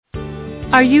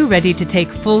Are you ready to take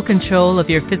full control of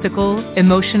your physical,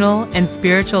 emotional, and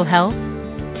spiritual health?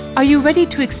 Are you ready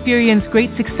to experience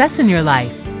great success in your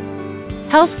life?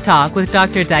 Health Talk with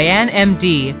Dr. Diane,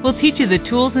 MD, will teach you the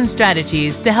tools and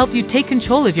strategies to help you take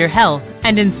control of your health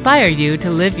and inspire you to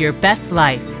live your best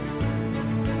life.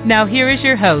 Now here is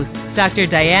your host, Dr.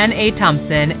 Diane A.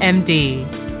 Thompson,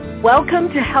 MD. Welcome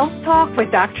to Health Talk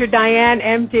with Dr. Diane,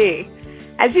 MD.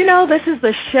 As you know, this is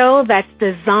the show that's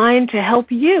designed to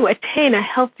help you attain a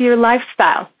healthier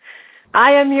lifestyle.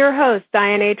 I am your host,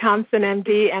 Diane A. Thompson,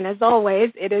 MD, and as always,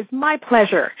 it is my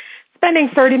pleasure spending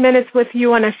 30 minutes with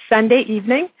you on a Sunday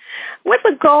evening with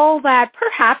the goal that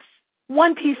perhaps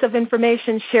one piece of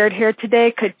information shared here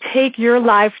today could take your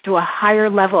life to a higher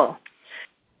level.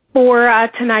 For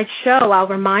tonight's show, I'll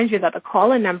remind you that the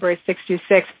call-in number is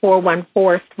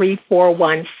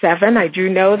 626-414-3417. I do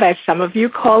know that some of you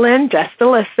call in just to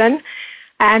listen,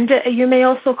 and you may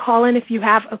also call in if you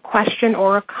have a question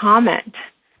or a comment.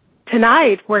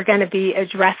 Tonight, we're going to be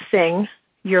addressing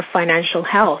your financial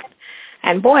health.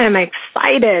 And boy, am I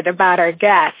excited about our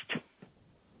guest.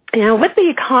 You know, with the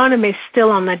economy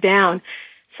still on the down,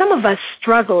 some of us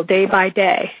struggle day by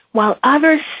day, while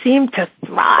others seem to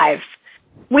thrive.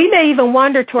 We may even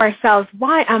wonder to ourselves,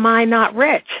 why am I not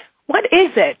rich? What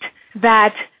is it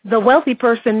that the wealthy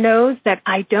person knows that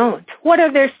I don't? What are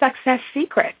their success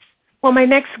secrets? Well, my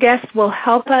next guest will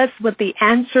help us with the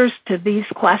answers to these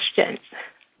questions.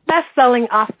 Best-selling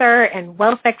author and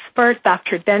wealth expert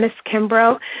Dr. Dennis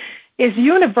Kimbro is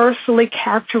universally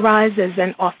characterized as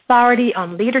an authority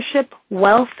on leadership,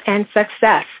 wealth, and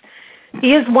success.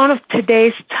 He is one of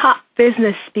today's top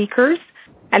business speakers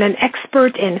and an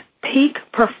expert in peak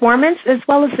performance, as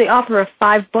well as the author of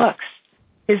 5 books.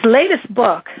 His latest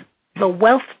book, The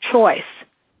Wealth Choice,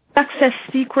 Success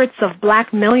Secrets of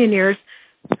Black Millionaires,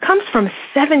 comes from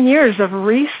 7 years of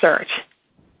research.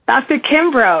 Dr.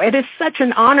 Kimbro, it is such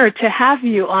an honor to have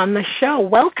you on the show.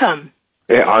 Welcome.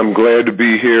 Yeah, I'm glad to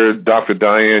be here. Dr.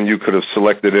 Diane, you could have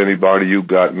selected anybody. You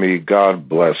got me. God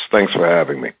bless. Thanks for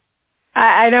having me.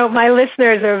 I know my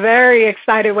listeners are very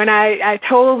excited. When I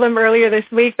told them earlier this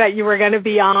week that you were going to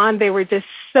be on, they were just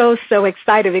so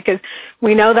excited because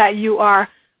we know that you are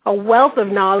a wealth of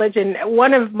knowledge. And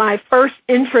one of my first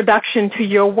introduction to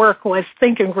your work was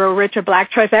Think and Grow Rich, A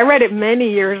Black Choice. I read it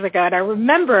many years ago, and I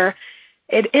remember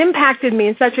it impacted me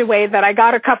in such a way that I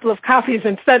got a couple of copies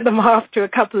and sent them off to a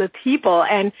couple of people.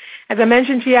 And as I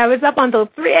mentioned to you, I was up until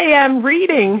 3 a.m.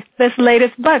 reading this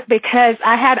latest book because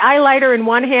I had highlighter in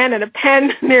one hand and a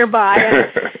pen nearby. And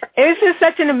it was just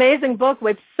such an amazing book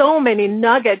with so many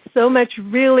nuggets, so much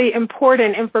really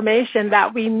important information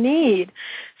that we need.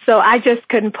 So I just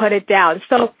couldn't put it down.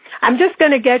 So I'm just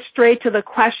going to get straight to the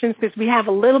questions because we have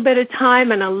a little bit of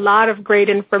time and a lot of great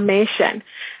information.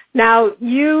 Now,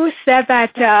 you said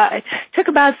that it took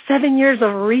about 7 years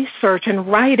of research and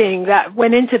writing that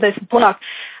went into this book.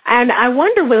 And I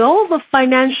wonder, with all the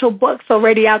financial books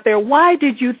already out there, why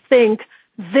did you think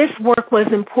this work was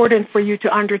important for you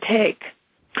to undertake?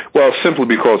 Well, simply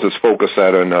because it's focused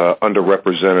at an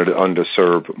underrepresented,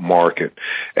 underserved market.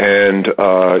 And,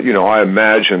 I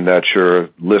imagine that your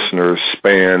listeners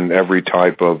span every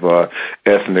type of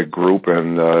ethnic group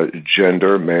and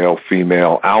gender, male,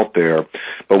 female, out there.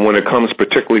 But when it comes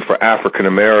particularly for African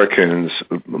Americans,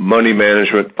 money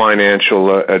management,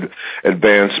 financial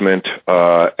advancement,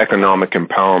 economic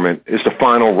empowerment is the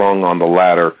final rung on the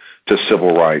ladder to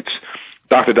civil rights.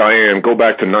 Dr. Diane, go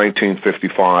back to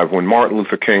 1955 when Martin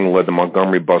Luther King led the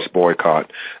Montgomery bus boycott.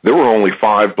 There were only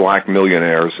 5 black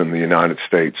millionaires in the United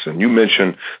States. And you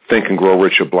mentioned Think and Grow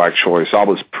Rich, A Black Choice. I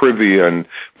was privy and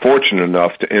fortunate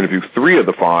enough to interview 3 of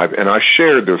the 5, and I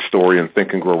shared their story in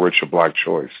Think and Grow Rich, A Black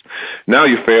Choice. Now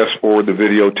you fast forward the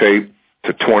videotape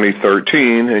to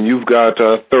 2013, and you've got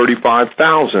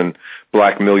 35,000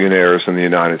 black millionaires in the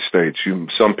United States.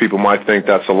 Some people might think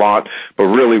that's a lot, but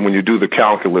really when you do the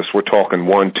calculus, we're talking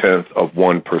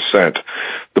 0.1%.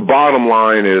 The bottom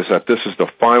line is that this is the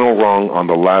final rung on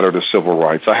the ladder to civil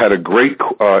rights. I had a great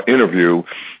interview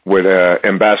with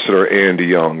Ambassador Andy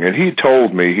Young, and he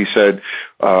told me, he said,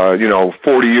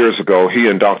 40 years ago, he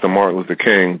and Dr. Martin Luther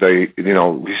King,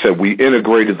 he said, we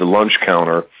integrated the lunch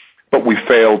counter, but we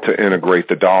failed to integrate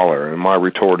the dollar. And my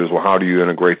retort is, well, how do you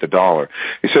integrate the dollar?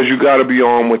 He says you got to be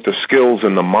armed with the skills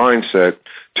and the mindset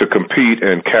to compete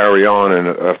and carry on and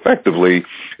effectively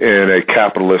in a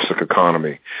capitalistic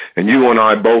economy. And you and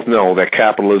I both know that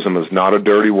capitalism is not a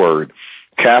dirty word.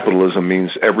 Capitalism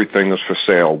means everything is for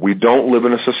sale. We don't live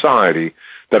in a society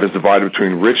that is divided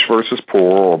between rich versus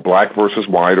poor or black versus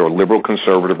white or liberal,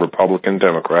 conservative, Republican,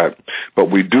 Democrat. But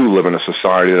we do live in a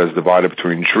society that is divided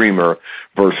between dreamer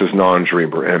versus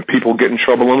non-dreamer. And people get in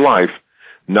trouble in life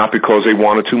not because they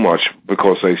wanted too much,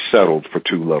 because they settled for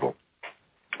too little.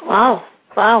 Wow.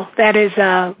 Wow, that is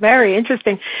very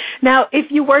interesting. Now,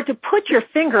 if you were to put your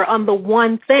finger on the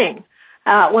one thing,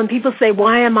 when people say,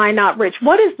 why am I not rich?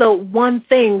 What is the one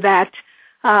thing that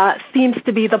seems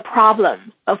to be the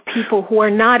problem of people who are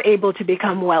not able to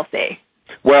become wealthy?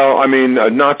 Well, I mean,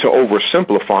 not to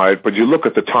oversimplify it, but you look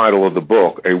at the title of the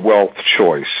book, A Wealth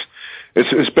Choice.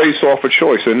 It's based off a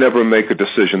choice. They never make a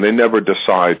decision. They never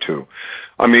decide to.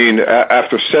 I mean,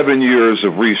 after 7 years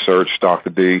of research, Dr.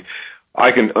 D,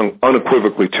 I can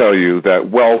unequivocally tell you that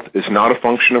wealth is not a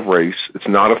function of race. It's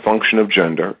not a function of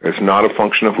gender. It's not a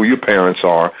function of who your parents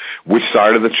are, which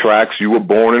side of the tracks you were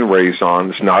born and raised on.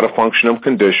 It's not a function of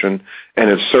condition, and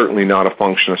it's certainly not a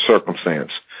function of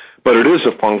circumstance. But it is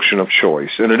a function of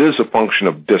choice, and it is a function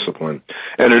of discipline,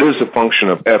 and it is a function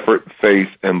of effort, faith,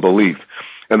 and belief.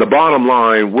 And the bottom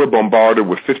line, we're bombarded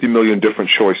with 50 million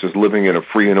different choices living in a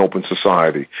free and open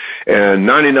society. And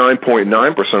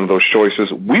 99.9% of those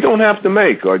choices we don't have to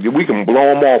make. We can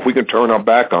blow them off. We can turn our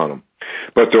back on them.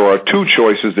 But there are two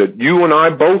choices that you and I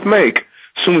both make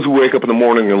as soon as we wake up in the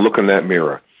morning and look in that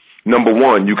mirror. Number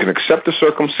one, you can accept the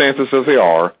circumstances as they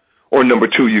are. Or number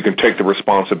two, you can take the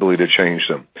responsibility to change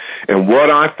them. And what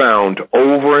I found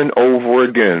over and over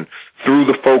again through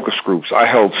the focus groups, I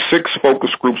held 6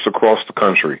 focus groups across the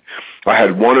country. I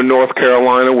had one in North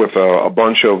Carolina with a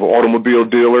bunch of automobile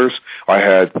dealers. I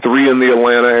had 3 in the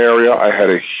Atlanta area. I had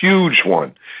a huge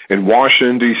one in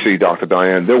Washington, D.C., Dr.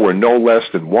 Diane. There were no less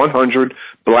than 100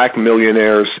 black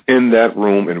millionaires in that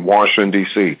room in Washington,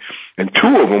 D.C., and 2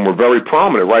 of them were very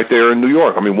prominent right there in New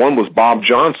York. I mean, one was Bob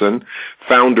Johnson,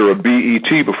 founder of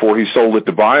BET before he sold it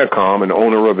to Viacom and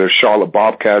owner of the Charlotte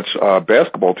Bobcats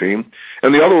basketball team.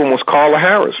 And the other one was Carla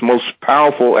Harris, most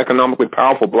powerful, economically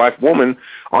powerful black woman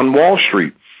on Wall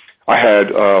Street. I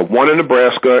had one in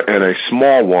Nebraska and a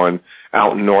small one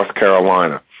out in North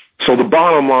Carolina. So the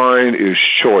bottom line is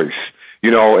choice. You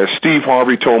know, as Steve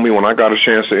Harvey told me when I got a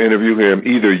chance to interview him,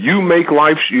 either you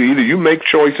make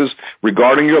choices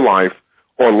regarding your life,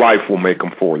 or life will make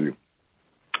them for you.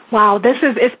 Wow,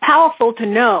 it's powerful to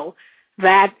know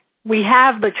that we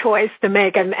have the choice to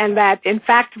make, and that in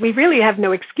fact we really have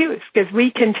no excuse because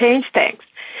we can change things.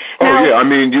 Now, I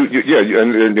mean,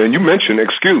 and you mentioned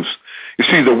excuse. You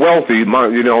see, the wealthy,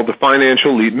 the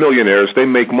financial elite millionaires, they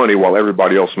make money while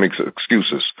everybody else makes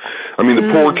excuses. I mean,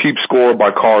 the poor keep score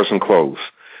by cars and clothes.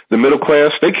 The middle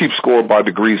class, they keep score by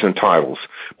degrees and titles.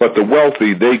 But the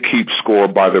wealthy, they keep score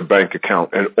by their bank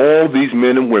account. And all these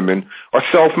men and women are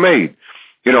self-made.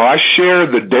 You know, I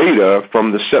shared the data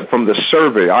from the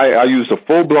survey. I used a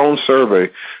full-blown survey,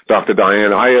 Dr.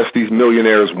 Diane. I asked these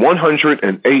millionaires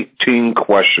 118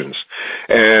 questions,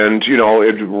 and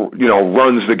it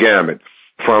runs the gamut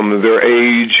from their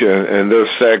age and their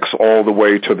sex all the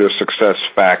way to their success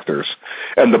factors.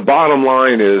 And the bottom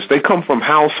line is they come from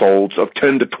households of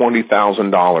 $10,000 to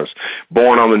 $20,000,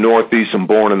 born on the Northeast and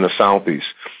born in the Southeast.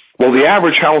 Well, the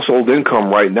average household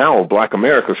income right now of black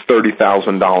America is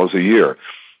 $30,000 a year.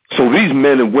 So these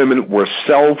men and women were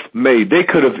self-made. They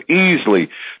could have easily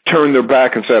turned their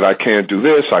back and said, I can't do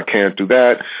this, I can't do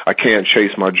that, I can't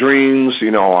chase my dreams,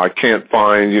 I can't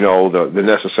find, the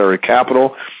necessary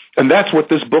capital. And that's what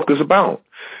this book is about.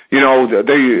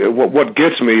 What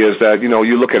gets me is that,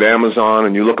 you look at Amazon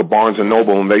and you look at Barnes &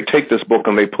 Noble, and they take this book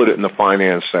and they put it in the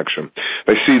finance section.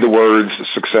 They see the words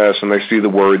success and they see the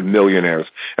word millionaires.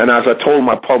 And as I told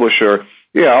my publisher,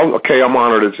 I'm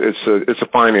honored. It's a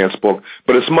finance book,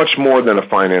 but it's much more than a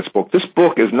finance book. This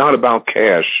book is not about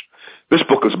cash. This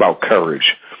book is about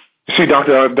courage. You see,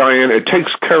 Dr. Diane, it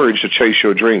takes courage to chase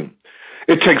your dream.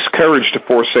 It takes courage to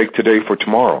forsake today for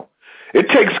tomorrow. It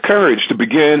takes courage to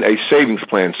begin a savings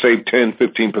plan, save 10,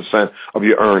 15% of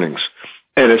your earnings.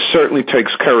 And it certainly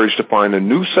takes courage to find a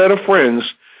new set of friends,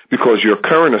 because your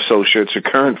current associates, your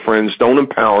current friends don't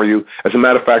empower you. As a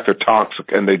matter of fact, they're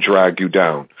toxic and they drag you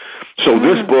down. So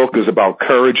this book is about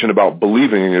courage and about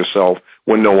believing in yourself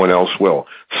when no one else will.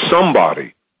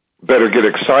 Somebody better get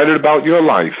excited about your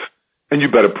life, and you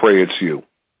better pray it's you.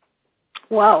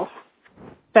 Wow.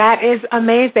 That is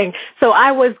amazing. So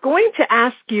I was going to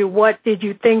ask you, what did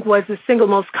you think was the single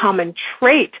most common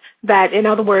trait that, in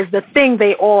other words, the thing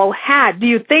they all had? Do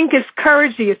you think it's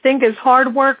courage? Do you think it's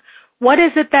hard work? What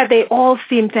is it that they all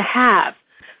seem to have?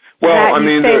 Well,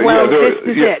 this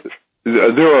is it.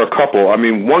 There are a couple. I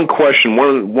mean, one question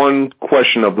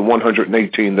of the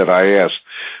 118 that I asked,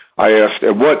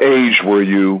 at what age were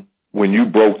you when you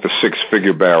broke the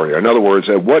 6-figure barrier? In other words,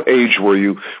 at what age were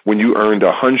you when you earned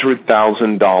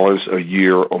 $100,000 a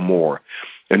year or more?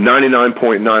 And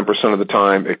 99.9% of the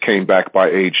time, it came back by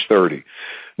age 30.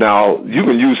 Now, you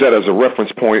can use that as a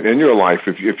reference point in your life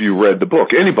if you read the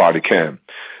book. Anybody can.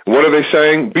 What are they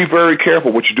saying? Be very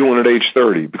careful what you're doing at age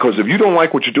 30, because if you don't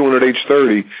like what you're doing at age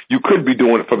 30, you could be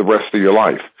doing it for the rest of your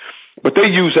life. But they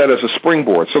use that as a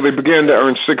springboard. So they began to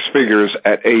earn six figures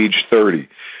at age 30.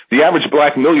 The average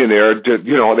black millionaire,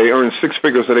 they earn six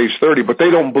figures at age 30, but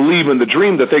they don't believe in the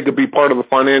dream that they could be part of the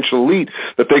financial elite,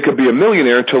 that they could be a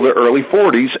millionaire until their early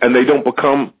 40s, and they don't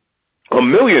become a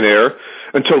millionaire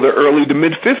until their early to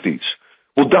mid-50s.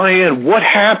 Well, Diane, what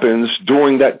happens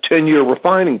during that 10-year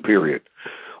refining period?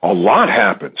 A lot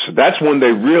happens. That's when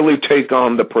they really take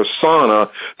on the persona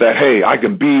that, hey, I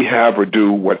can be, have, or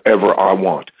do whatever I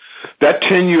want. That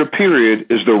 10-year period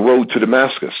is the road to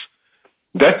Damascus.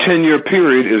 That 10-year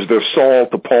period is their Saul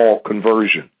to Paul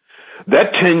conversion.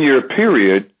 That 10-year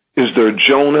period is their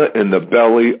Jonah in the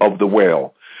belly of the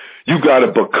whale. You got to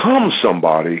become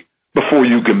somebody before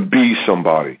you can be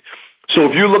somebody. So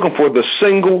if you're looking for the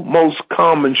single most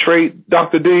common trait,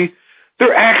 Dr. D,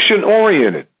 they're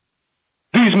action-oriented.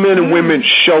 These men and women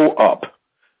show up.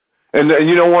 And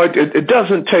you know what? It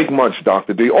doesn't take much,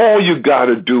 Dr. D. All you got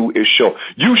to do is show.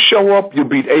 You show up, you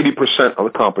beat 80% of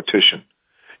the competition.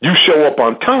 You show up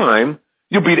on time,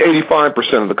 you beat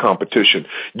 85% of the competition.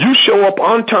 You show up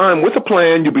on time with a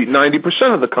plan, you beat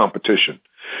 90% of the competition.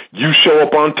 You show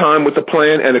up on time with a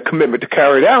plan and a commitment to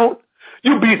carry it out,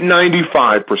 you beat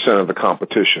 95% of the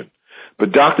competition.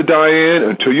 But Dr. Diane,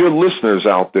 and to your listeners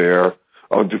out there,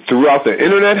 throughout the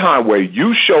internet highway,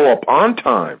 you show up on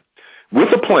time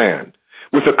with a plan,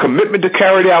 with a commitment to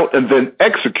carry it out and then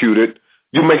execute it,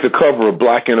 you make the cover of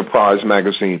Black Enterprise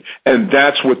magazine. And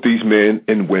that's what these men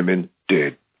and women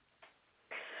did.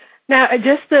 Now,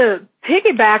 just to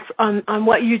piggyback on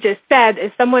what you just said,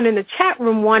 is someone in the chat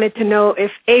room wanted to know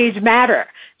if age matter.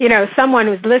 You know, someone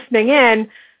who's listening in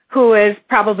who is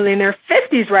probably in their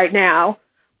 50s right now,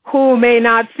 who may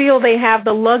not feel they have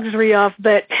the luxury of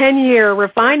the 10-year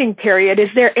refining period. Is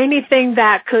there anything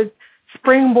that could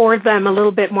springboard them a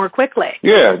little bit more quickly?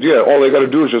 Yeah. All they got to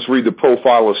do is just read the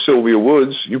profile of Sylvia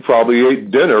Woods. You probably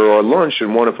ate dinner or lunch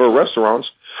in one of her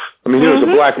restaurants. I mean, here's a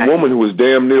black woman who was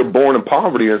damn near born in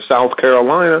poverty in South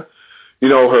Carolina. You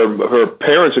know, her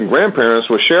parents and grandparents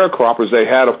were sharecroppers. They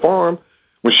had a farm.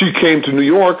 When she came to New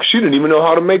York, she didn't even know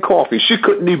how to make coffee. She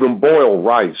couldn't even boil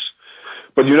rice.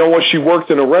 But you know what? She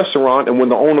worked in a restaurant, and when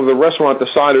the owner of the restaurant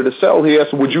decided to sell, he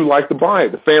asked, would you like to buy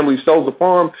it? The family sells the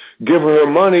farm, give her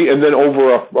money, and then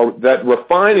over that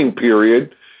refining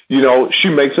period, you know, she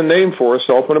makes a name for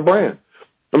herself and a brand.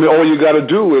 I mean, all you got to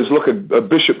do is look at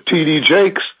Bishop T.D.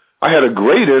 Jakes. I had a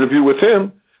great interview with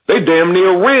him. They damn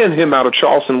near ran him out of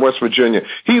Charleston, West Virginia.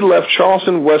 He left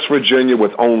Charleston, West Virginia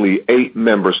with only 8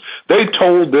 members. They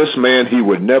told this man he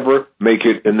would never make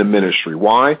it in the ministry.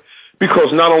 Why?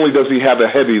 Because not only does he have a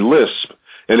heavy lisp,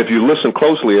 and if you listen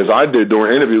closely, as I did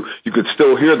during the interview, you could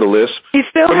still hear the lisp. He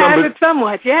still has it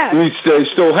somewhat, yeah. He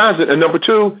still has it. And number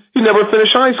 2, he never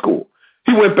finished high school.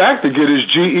 He went back to get his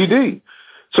GED.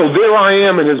 So there I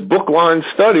am in his book-line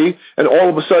study, and all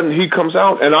of a sudden he comes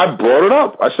out, and I brought it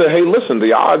up. I said, hey, listen,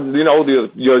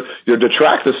 your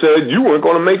detractor said you weren't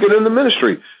going to make it in the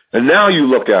ministry. And now you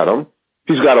look at him.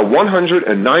 He's got a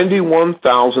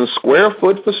 191,000 square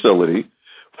foot facility,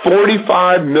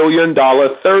 $45 million,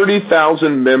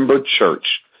 30,000 member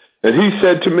church. And he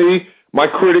said to me, my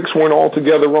critics weren't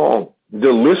altogether wrong.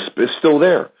 The lisp is still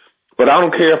there. But I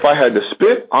don't care if I had to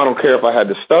spit. I don't care if I had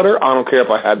to stutter. I don't care if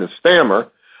I had to stammer.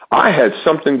 I had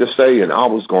something to say, and I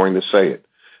was going to say it.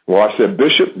 Well, I said,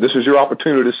 Bishop, this is your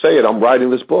opportunity to say it. I'm writing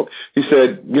this book. He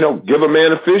said, give a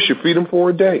man a fish, you feed him for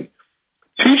a day.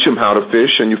 Teach him how to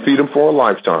fish, and you feed him for a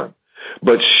lifetime.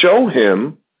 But show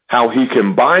him how he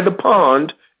can buy the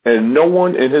pond, and no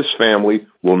one in his family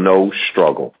will know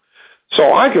struggle.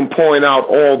 So I can point out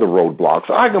all the roadblocks.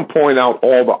 I can point out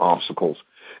all the obstacles.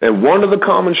 And one of the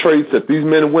common traits that these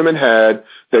men and women had,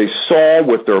 they saw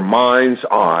with their mind's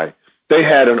eye. They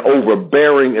had an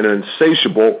overbearing and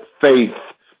insatiable faith.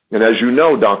 And as you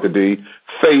know, Dr. D,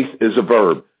 faith is a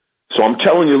verb. So I'm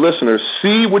telling you, listeners,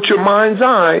 see with your mind's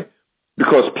eye,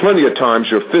 because plenty of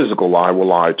times your physical eye will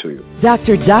lie to you.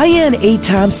 Dr. Diane A.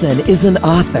 Thompson is an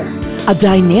author, a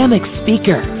dynamic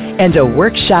speaker, and a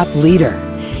workshop leader.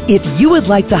 If you would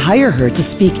like to hire her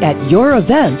to speak at your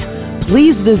event,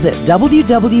 please visit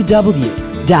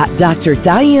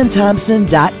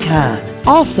www.drdianethompson.com.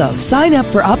 Also, sign up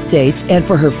for updates and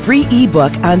for her free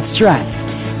ebook on stress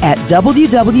at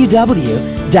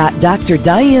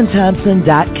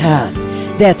www.drdianethompson.com.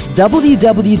 That's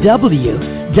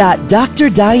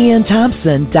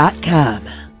www.drdianethompson.com.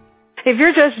 If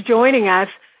you're just joining us,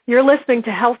 You're listening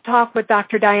to Health Talk with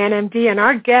Dr. Diane, MD, and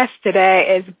our guest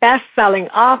today is best-selling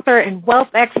author and wealth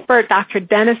expert, Dr.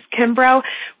 Dennis Kimbro.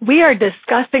 We are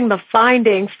discussing the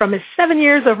findings from his 7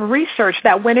 years of research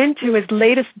that went into his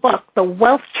latest book, The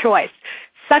Wealth Choice,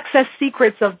 Success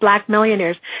Secrets of Black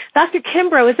Millionaires. Dr.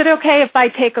 Kimbro, is it okay if I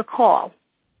take a call?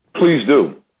 Please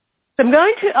do. I'm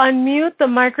going to unmute the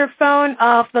microphone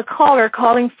of the caller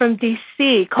calling from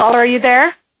D.C. Caller, are you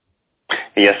there?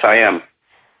 Yes, I am.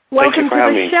 Welcome to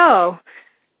the show.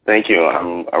 Thank you.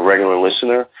 I'm a regular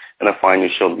listener, and I find your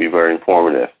show to be very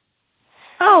informative.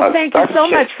 Oh, thank you so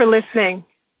much for listening.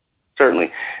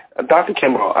 Certainly. Dr.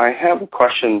 Kimbro, I have a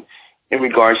question in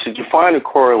regards to, did you find a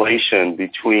correlation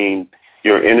between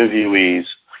your interviewees'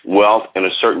 wealth in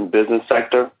a certain business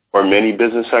sector or many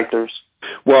business sectors?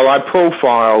 Well, I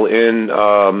profile in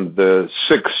the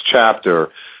 6th chapter,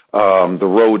 The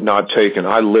Road Not Taken.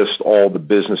 I list all the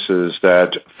businesses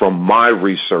that, from my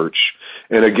research,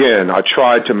 and again, I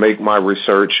tried to make my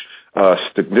research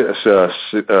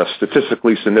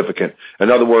statistically significant.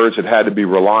 In other words, it had to be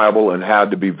reliable and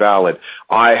had to be valid.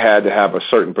 I had to have a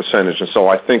certain percentage, and so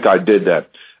I think I did that.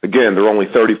 Again, there are only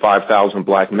 35,000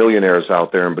 black millionaires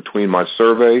out there, and between my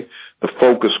survey, the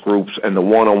focus groups, and the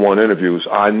one-on-one interviews,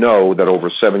 I know that over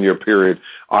a 7-year period,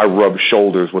 I rubbed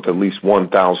shoulders with at least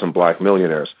 1,000 black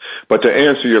millionaires. But to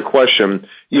answer your question,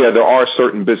 yeah, there are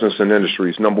certain business and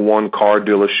industries. Number 1, car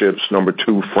dealerships. Number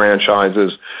 2,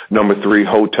 franchises. Number 3,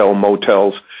 hotel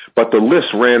motels. But the list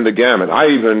ran the gamut. I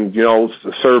even,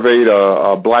 surveyed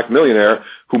a black millionaire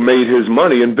who made his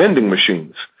money in vending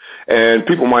machines. And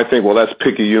people might think, well, that's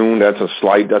picayune, that's a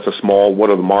slight, that's a small,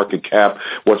 what are the market cap,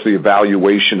 what's the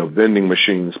evaluation of vending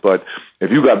machines? But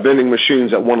if you got vending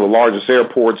machines at one of the largest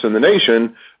airports in the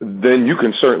nation, then you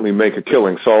can certainly make a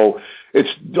killing. So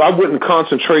I wouldn't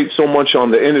concentrate so much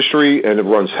on the industry, and it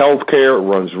runs healthcare, it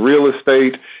runs real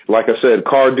estate, like I said,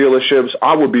 car dealerships.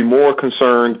 I would be more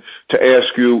concerned to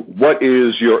ask you, what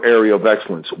is your area of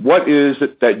excellence? What is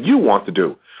it that you want to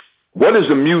do? What is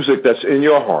the music that's in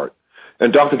your heart?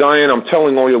 And Dr. Diane, I'm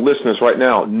telling all your listeners right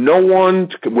now, no one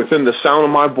within the sound of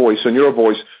my voice and your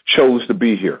voice chose to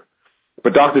be here.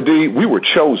 But Dr. D, we were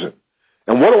chosen.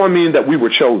 And what do I mean that we were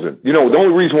chosen? The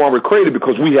only reason why we're created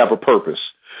because we have a purpose.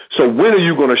 So when are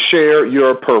you going to share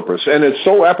your purpose? And it's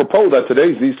so apropos that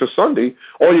today's Easter Sunday.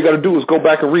 All you got to do is go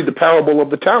back and read the parable of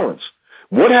the talents.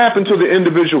 What happened to the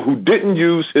individual who didn't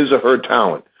use his or her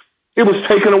talent? It was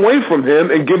taken away from him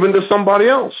and given to somebody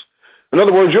else. In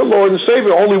other words, your Lord and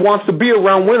Savior only wants to be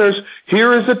around winners.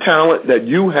 Here is the talent that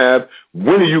you have.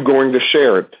 When are you going to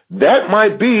share it? That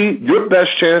might be your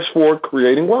best chance for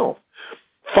creating wealth.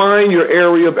 Find your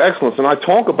area of excellence. And I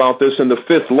talk about this in the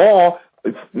 5th law.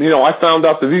 I found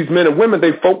out that these men and women,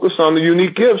 they focus on the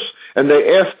unique gifts, and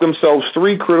they ask themselves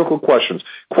 3 critical questions.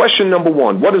 Question number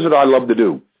 1, what is it I love to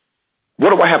do? What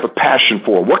do I have a passion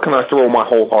for? What can I throw my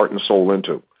whole heart and soul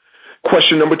into?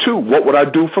 Question number 2, what would I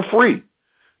do for free?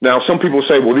 Now, some people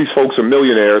say, well, these folks are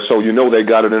millionaires, so they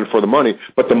got it in for the money.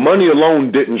 But the money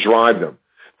alone didn't drive them.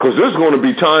 Because there's going to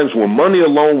be times when money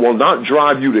alone will not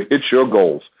drive you to hit your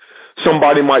goals.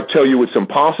 Somebody might tell you it's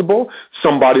impossible.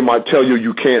 Somebody might tell you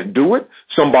you can't do it.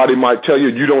 Somebody might tell you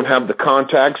you don't have the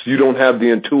contacts, you don't have the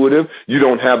intuitive, you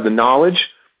don't have the knowledge.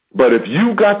 But if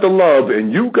you got the love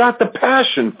and you got the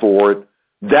passion for it,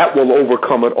 that will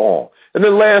overcome it all. And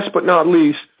then last but not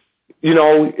least,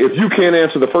 if you can't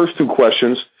answer the first 2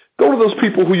 questions, go to those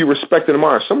people who you respect and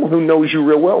admire, someone who knows you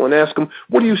real well, and ask them,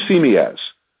 what do you see me as?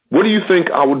 What do you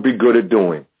think I would be good at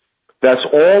doing? That's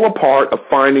all a part of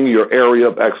finding your area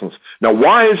of excellence. Now,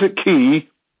 why is it key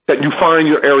that you find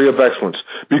your area of excellence?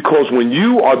 Because when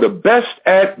you are the best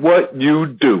at what you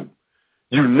do,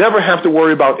 you never have to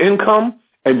worry about income,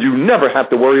 and you never have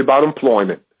to worry about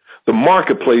employment. The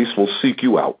marketplace will seek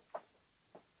you out.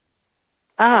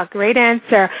 Ah, great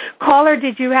answer. Caller,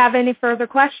 did you have any further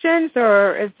questions,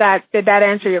 or did that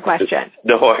answer your question?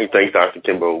 No, I think Dr.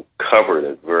 Kimbro covered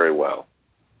it very well.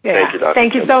 Yeah. Thank you, Dr.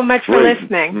 Thank you so much for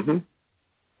listening. Mm-hmm.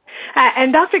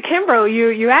 And Dr. Kimbro,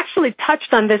 you actually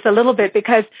touched on this a little bit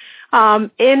because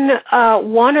in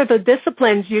one of the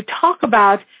disciplines you talk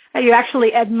about, you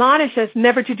actually admonish us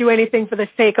never to do anything for the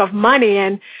sake of money.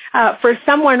 And for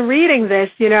someone reading this,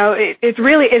 it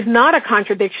really is not a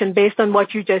contradiction based on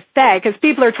what you just said, because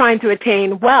people are trying to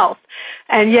attain wealth,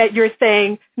 and yet you're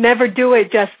saying never do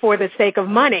it just for the sake of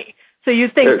money. So you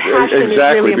think passion is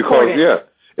really important. Because,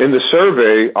 in the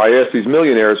survey, I asked these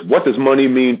millionaires, what does money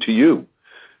mean to you?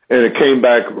 And it came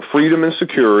back freedom and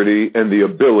security and the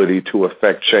ability to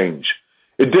affect change.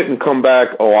 It didn't come back,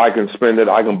 oh, I can spend it.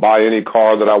 I can buy any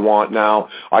car that I want now.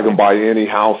 I can buy any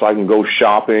house. I can go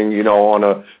shopping, on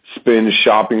a spin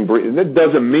shopping. And it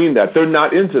doesn't mean that. They're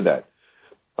not into that.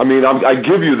 I mean, I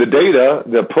give you the data,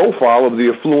 the profile of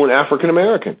the affluent African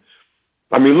American.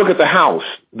 I mean, look at the house.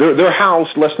 Their house,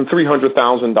 less than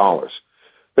 $300,000.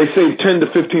 They save 10 to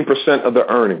 15% of their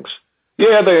earnings.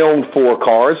 Yeah, they own 4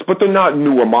 cars, but they're not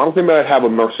newer models. They might have a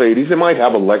Mercedes. They might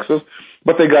have a Lexus,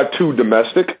 but they got 2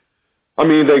 domestic. I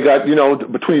mean, they got,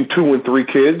 between 2 and 3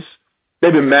 kids.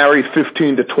 They've been married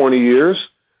 15 to 20 years.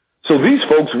 So these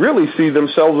folks really see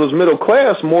themselves as middle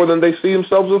class more than they see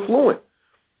themselves affluent.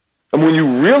 And when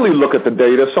you really look at the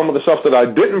data, some of the stuff that I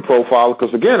didn't profile,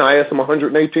 because again, I asked them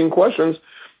 118 questions,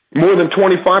 more than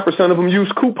 25% of them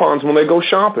use coupons when they go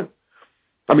shopping.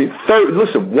 I mean,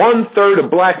 1/3 of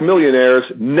black millionaires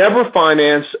never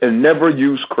finance and never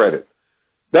use credit.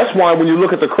 That's why when you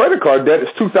look at the credit card debt,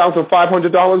 it's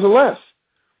 $2,500 or less.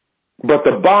 But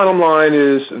the bottom line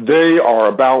is they are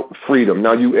about freedom.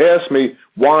 Now, you ask me,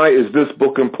 why is this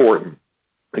book important?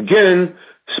 Again,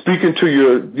 speaking to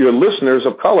your listeners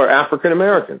of color, African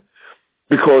American,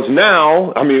 because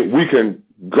now, I mean, we can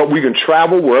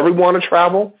travel wherever we want to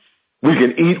travel. We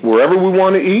can eat wherever we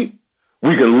want to eat.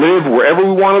 We can live wherever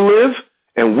we want to live,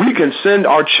 and we can send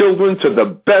our children to the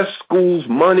best schools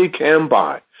money can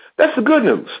buy. That's the good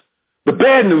news. The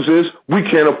bad news is we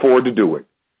can't afford to do it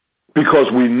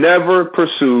because we never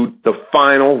pursued the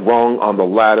final rung on the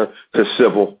ladder to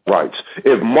civil rights.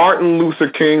 If Martin Luther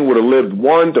King would have lived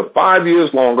 1 to 5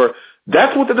 years longer,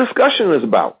 that's what the discussion is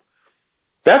about.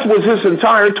 That was his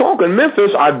entire talk. In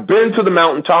Memphis, I've been to the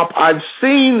mountaintop. I've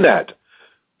seen that.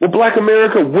 Well, Black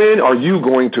America, when are you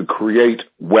going to create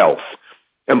wealth?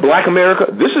 And Black America,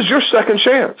 this is your second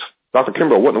chance. Dr.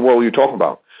 Kimbro, what in the world are you talking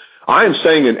about? I am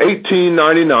saying in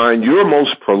 1899, your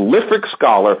most prolific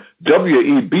scholar,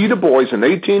 W.E.B. Du Bois, in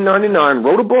 1899,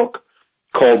 wrote a book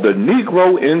called The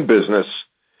Negro in Business.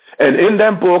 And in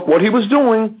that book, what he was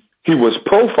doing, he was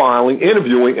profiling,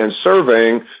 interviewing, and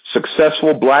surveying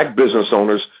successful black business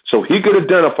owners so he could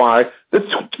identify the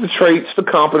traits, the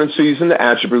competencies, and the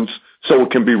attributes so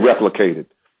it can be replicated.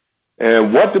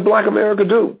 And what did Black America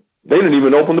do? They didn't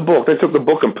even open the book. They took the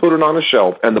book and put it on a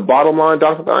shelf. And the bottom line,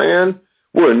 Dr. Diane,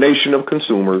 we're a nation of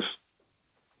consumers.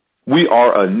 We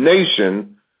are a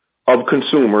nation of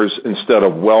consumers instead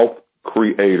of wealth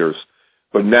creators.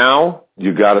 But now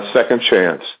you got a second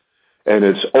chance, and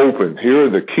it's open. Here are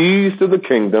the keys to the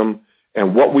kingdom,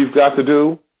 and what we've got to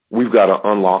do, we've got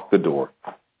to unlock the door.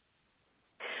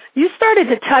 You started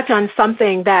to touch on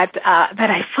something that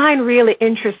I find really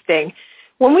interesting.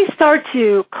 When we start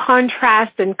to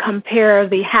contrast and compare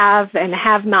the have and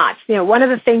have-nots, one of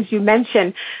the things you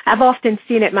mentioned, I've often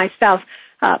seen it myself,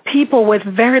 people with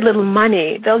very little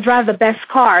money, they'll drive the best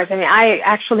cars. I mean, I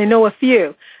actually know a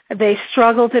few. They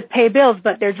struggle to pay bills,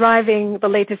 but they're driving the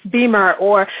latest Beamer,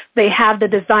 or they have the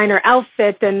designer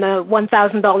outfit and the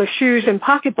 $1,000 shoes and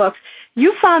pocketbooks.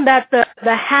 You found that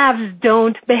the haves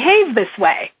don't behave this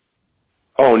way.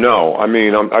 Oh, no. I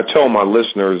mean, I tell my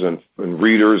listeners and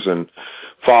readers and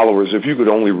followers, if you could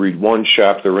only read one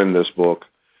chapter in this book,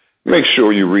 make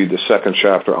sure you read the second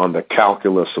chapter on the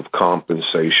calculus of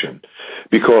compensation,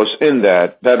 because in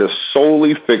that is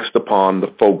solely fixed upon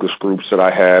the focus groups that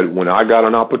I had when I got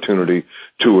an opportunity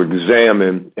to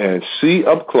examine and see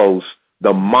up close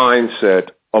the mindset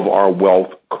of our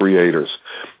wealth creators.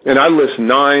 And I list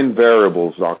 9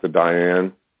 variables, Dr.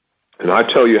 Diane, and I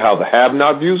tell you how the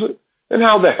have-not views it and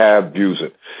how the have views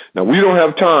it. Now, we don't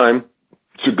have time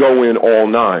to go in all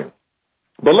 9,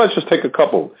 but let's just take a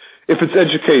couple. If it's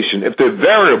education, if the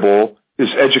variable is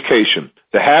education,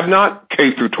 the have-not,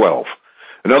 K through 12.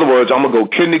 In other words, I'm going to go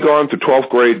kindergarten to 12th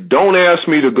grade. Don't ask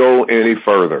me to go any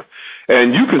further.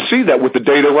 And you can see that with the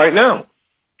data right now.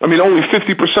 I mean, only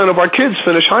 50% of our kids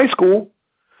finish high school.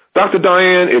 Dr.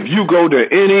 Diane, if you go to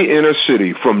any inner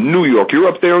city from New York, you're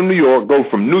up there in New York, go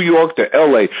from New York to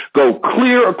L.A., go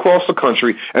clear across the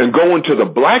country and go into the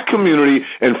black community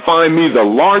and find me the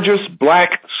largest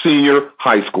black senior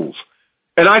high schools.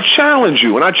 And I challenge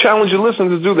you, and I challenge your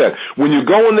listeners to do that. When you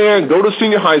go in there and go to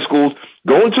senior high schools,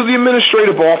 go into the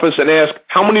administrative office and ask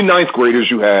how many ninth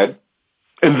graders you had,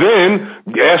 and then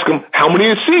ask them how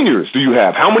many seniors do you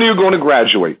have, how many are going to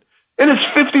graduate. And it's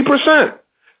 50%.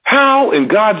 How in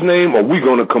God's name are we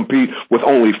going to compete with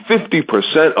only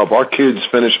 50% of our kids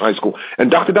finish high school? And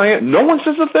Dr. Diane, no one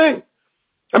says a thing.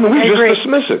 I mean, we just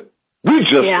dismiss it. We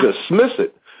just dismiss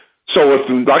it. So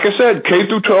if, like I said, K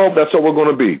through 12, that's what we're going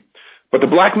to be. But the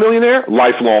black millionaire,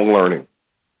 lifelong learning.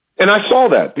 And I saw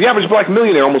that. The average black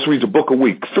millionaire almost reads a book a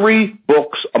week, 3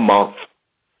 books a month.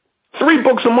 3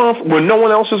 books a month when no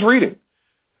one else is reading.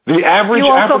 The average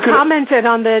You also commented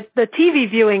on the TV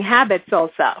viewing habits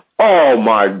also. Oh,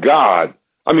 my God.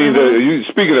 I mean,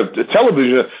 speaking of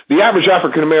television, the average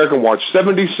African-American watches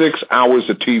 76 hours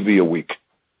of TV a week.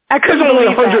 There's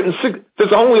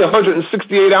only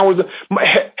 168 hours.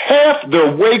 Half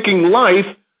their waking life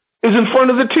is in front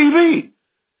of the TV.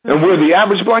 And we're the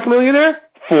average black millionaire?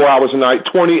 4 hours a night,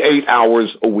 28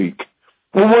 hours a week.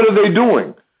 Well, what are they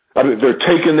doing? I mean, they're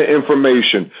taking the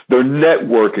information, they're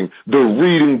networking, they're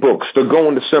reading books, they're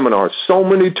going to seminars. So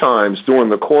many times during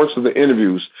the course of the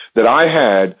interviews that I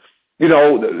had, they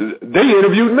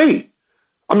interviewed me.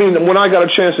 I mean, when I got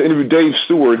a chance to interview Dave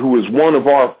Stewart, who is one of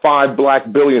our 5 black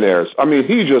billionaires, I mean,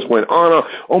 he just went on,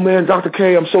 oh man, Dr.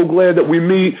 K, I'm so glad that we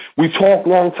meet. We talked a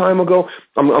long time ago.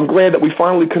 I'm glad that we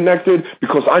finally connected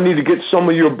because I need to get some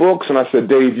of your books. And I said,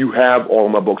 Dave, you have all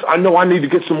of my books. I know I need to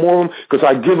get some more of them because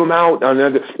I give them out. And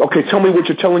okay, tell me what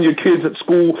you're telling your kids at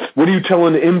school. What are you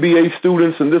telling the MBA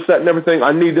students and this, that, and everything?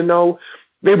 I need to know.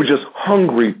 They were just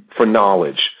hungry for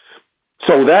knowledge.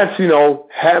 So that's,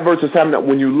 have versus having that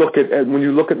when you look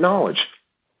at knowledge.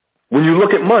 When you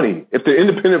look at money, if the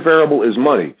independent variable is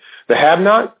money, the have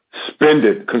not, spend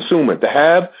it, consume it. The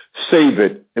have, save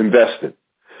it, invest it.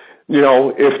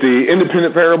 If the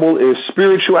independent variable is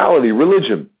spirituality,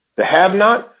 religion, the have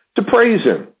not, to praise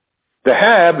him. The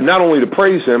have, not only to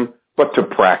praise him, but to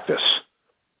practice.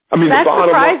 I mean, that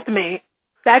surprised me.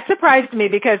 That surprised me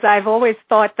because I've always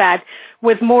thought that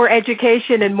with more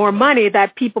education and more money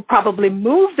that people probably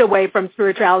moved away from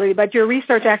spirituality, but your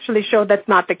research actually showed that's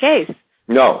not the case.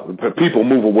 No, people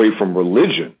move away from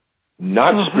religion,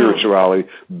 not spirituality.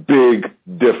 Big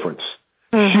difference.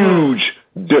 Huge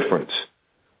difference.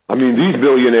 I mean, these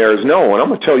billionaires know, and I'm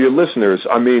going to tell your listeners,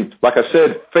 I mean, like I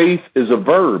said, faith is a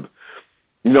verb.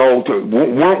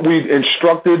 Weren't we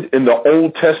instructed in the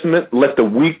Old Testament, let the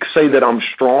weak say that I'm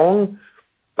strong?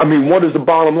 I mean, what is the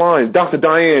bottom line? Dr.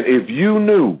 Diane, if you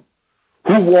knew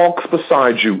who walks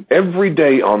beside you every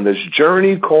day on this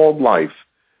journey called life,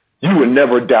 you would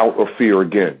never doubt or fear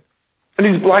again. And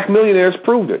these black millionaires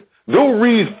proved it. They'll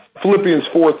read Philippians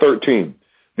 4:13.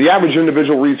 The average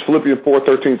individual reads Philippians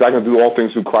 4:13, I can do all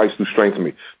things through Christ who strengthens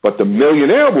me. But the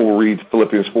millionaire will read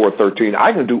Philippians 4:13,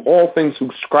 I can do all things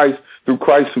through Christ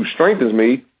who strengthens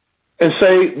me, and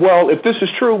say, well, if this is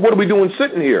true, what are we doing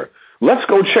sitting here? Let's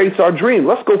go chase our dream.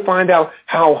 Let's go find out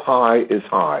how high is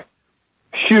high.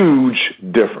 Huge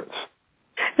difference.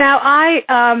 Now,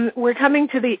 we're coming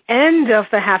to the end of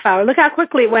the half hour. Look how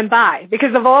quickly it went by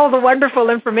because of all the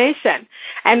wonderful information.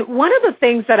 And one of the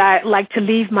things that I like to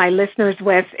leave my listeners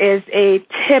with is a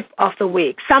tip of the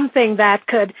week, something that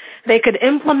they could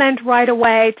implement right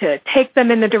away to take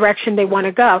them in the direction they want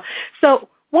to go. So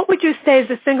what would you say is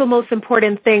the single most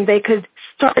important thing they could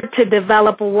start to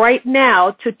develop right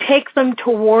now to take them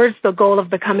towards the goal of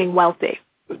becoming wealthy?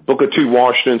 Booker T.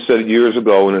 Washington said it years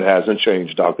ago, and it hasn't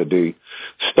changed, Dr. D.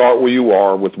 Start where you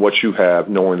are with what you have,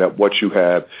 knowing that what you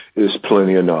have is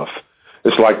plenty enough.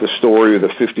 It's like the story of the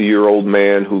 50-year-old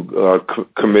man who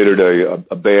committed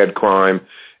a bad crime,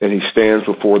 and he stands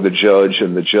before the judge,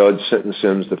 and the judge sentences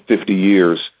him to 50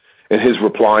 years. And his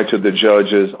reply to the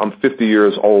judge is, I'm 50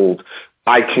 years old.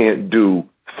 I can't do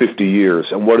 50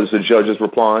 years. And what is the judge's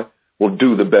reply? Well,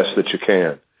 do the best that you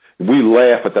can. We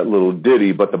laugh at that little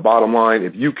ditty, but the bottom line,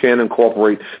 if you can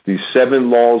incorporate these 7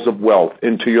 laws of wealth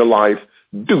into your life,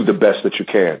 do the best that you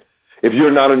can. If you're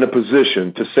not in a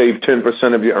position to save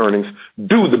 10% of your earnings,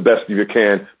 do the best you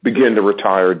can, begin to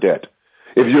retire debt.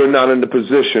 If you're not in the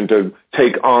position to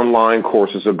take online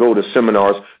courses or go to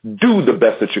seminars, do the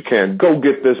best that you can. Go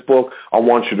get this book. I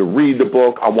want you to read the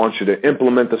book. I want you to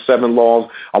implement the 7 laws.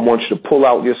 I want you to pull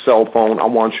out your cell phone. I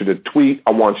want you to tweet.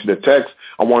 I want you to text.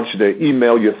 I want you to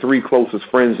email your 3 closest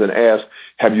friends and ask,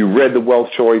 have you read The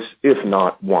Wealth Choice? If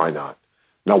not, why not?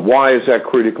 Now, why is that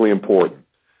critically important?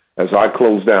 As I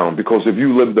close down, because if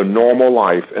you live the normal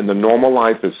life, and the normal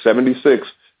life is 76,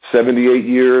 78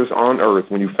 years on earth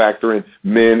when you factor in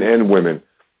men and women,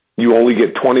 you only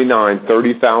get 29,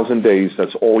 30,000 days.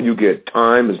 That's all you get.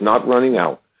 Time is not running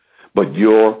out, but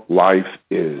your life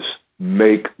is.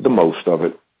 Make the most of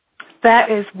it. That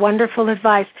is wonderful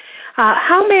advice.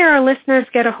 How may our listeners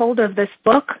get a hold of this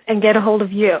book and get a hold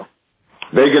of you?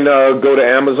 They can go to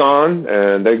Amazon,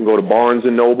 and they can go to Barnes &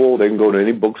 Noble. They can go to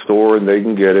any bookstore, and they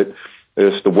can get it.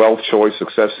 It's The Wealth Choice,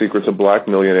 Success Secrets of Black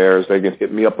Millionaires. They can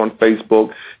hit me up on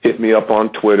Facebook, hit me up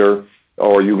on Twitter,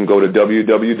 or you can go to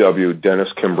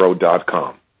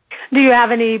www.DennisKimbro.com. Do you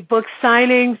have any book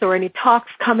signings or any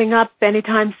talks coming up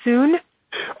anytime soon?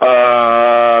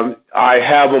 I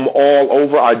have them all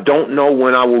over. I don't know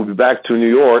when I will be back to New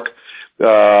York.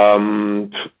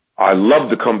 I'd love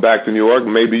to come back to New York.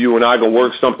 Maybe you and I can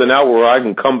work something out where I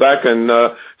can come back and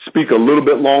speak a little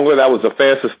bit longer. That was the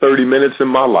fastest 30 minutes in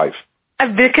my life.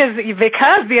 Because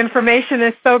the information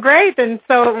is so great and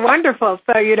so wonderful.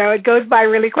 So, it goes by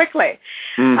really quickly.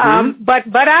 Mm-hmm.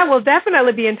 But I will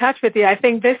definitely be in touch with you. I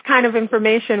think this kind of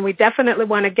information we definitely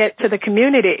want to get to the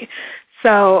community.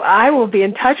 So I will be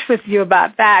in touch with you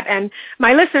about that. And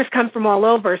my listeners come from all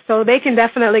over, so they can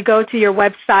definitely go to your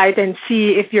website and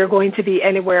see if you're going to be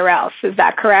anywhere else. Is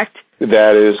that correct?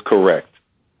 That is correct.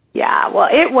 Yeah, well,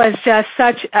 it was just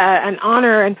such an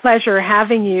honor and pleasure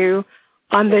having you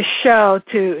on the show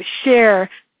to share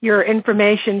your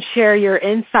information, share your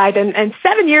insight, and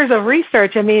 7 years of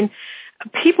research. I mean,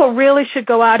 people really should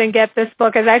go out and get this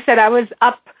book. As I said, I was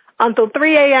up until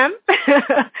 3 a.m.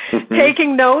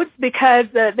 taking notes because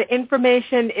the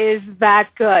information is that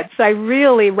good. So I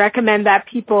really recommend that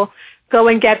people go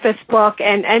and get this book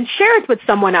and share it with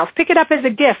someone else. Pick it up as a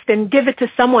gift and give it to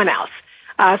someone else.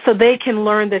 So they can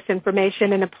learn this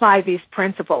information and apply these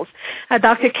principles.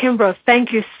 Dr. Kimbro,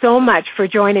 thank you so much for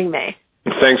joining me.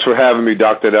 Thanks for having me,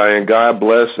 Dr. Diane. God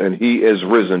bless, and he is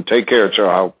risen. Take care,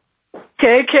 child.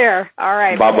 Take care. All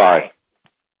right. Bye-bye.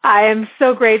 I am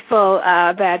so grateful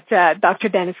that Dr.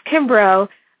 Dennis Kimbro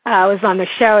was on the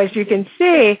show. As you can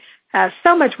see,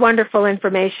 so much wonderful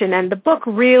information, and the book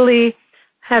really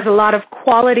has a lot of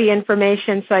quality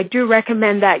information, so I do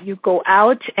recommend that you go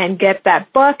out and get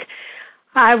that book.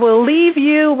 I will leave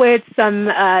you with some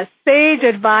sage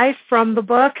advice from the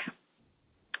book.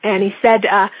 And he said,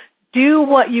 do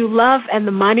what you love and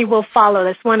the money will follow.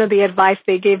 That's one of the advice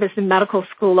they gave us in medical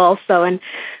school also. And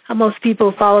most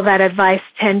people who follow that advice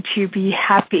tend to be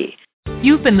happy.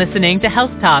 You've been listening to Health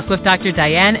Talk with Dr.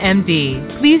 Diane,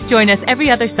 MD. Please join us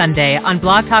every other Sunday on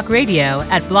Blog Talk Radio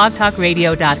at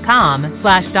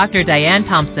blogtalkradio.com/Dr. Diane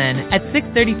Thompson at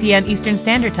 6:30 p.m. Eastern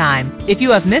Standard Time. If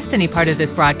you have missed any part of this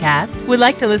broadcast, would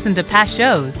like to listen to past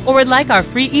shows, or would like our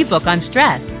free ebook on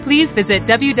stress, please visit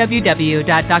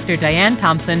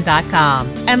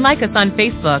www.drdianethompson.com and like us on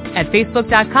Facebook at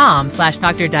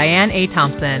facebook.com/Dr. Diane A.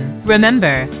 Thompson.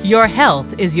 Remember, your health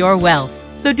is your wealth.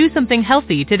 So do something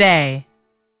healthy today.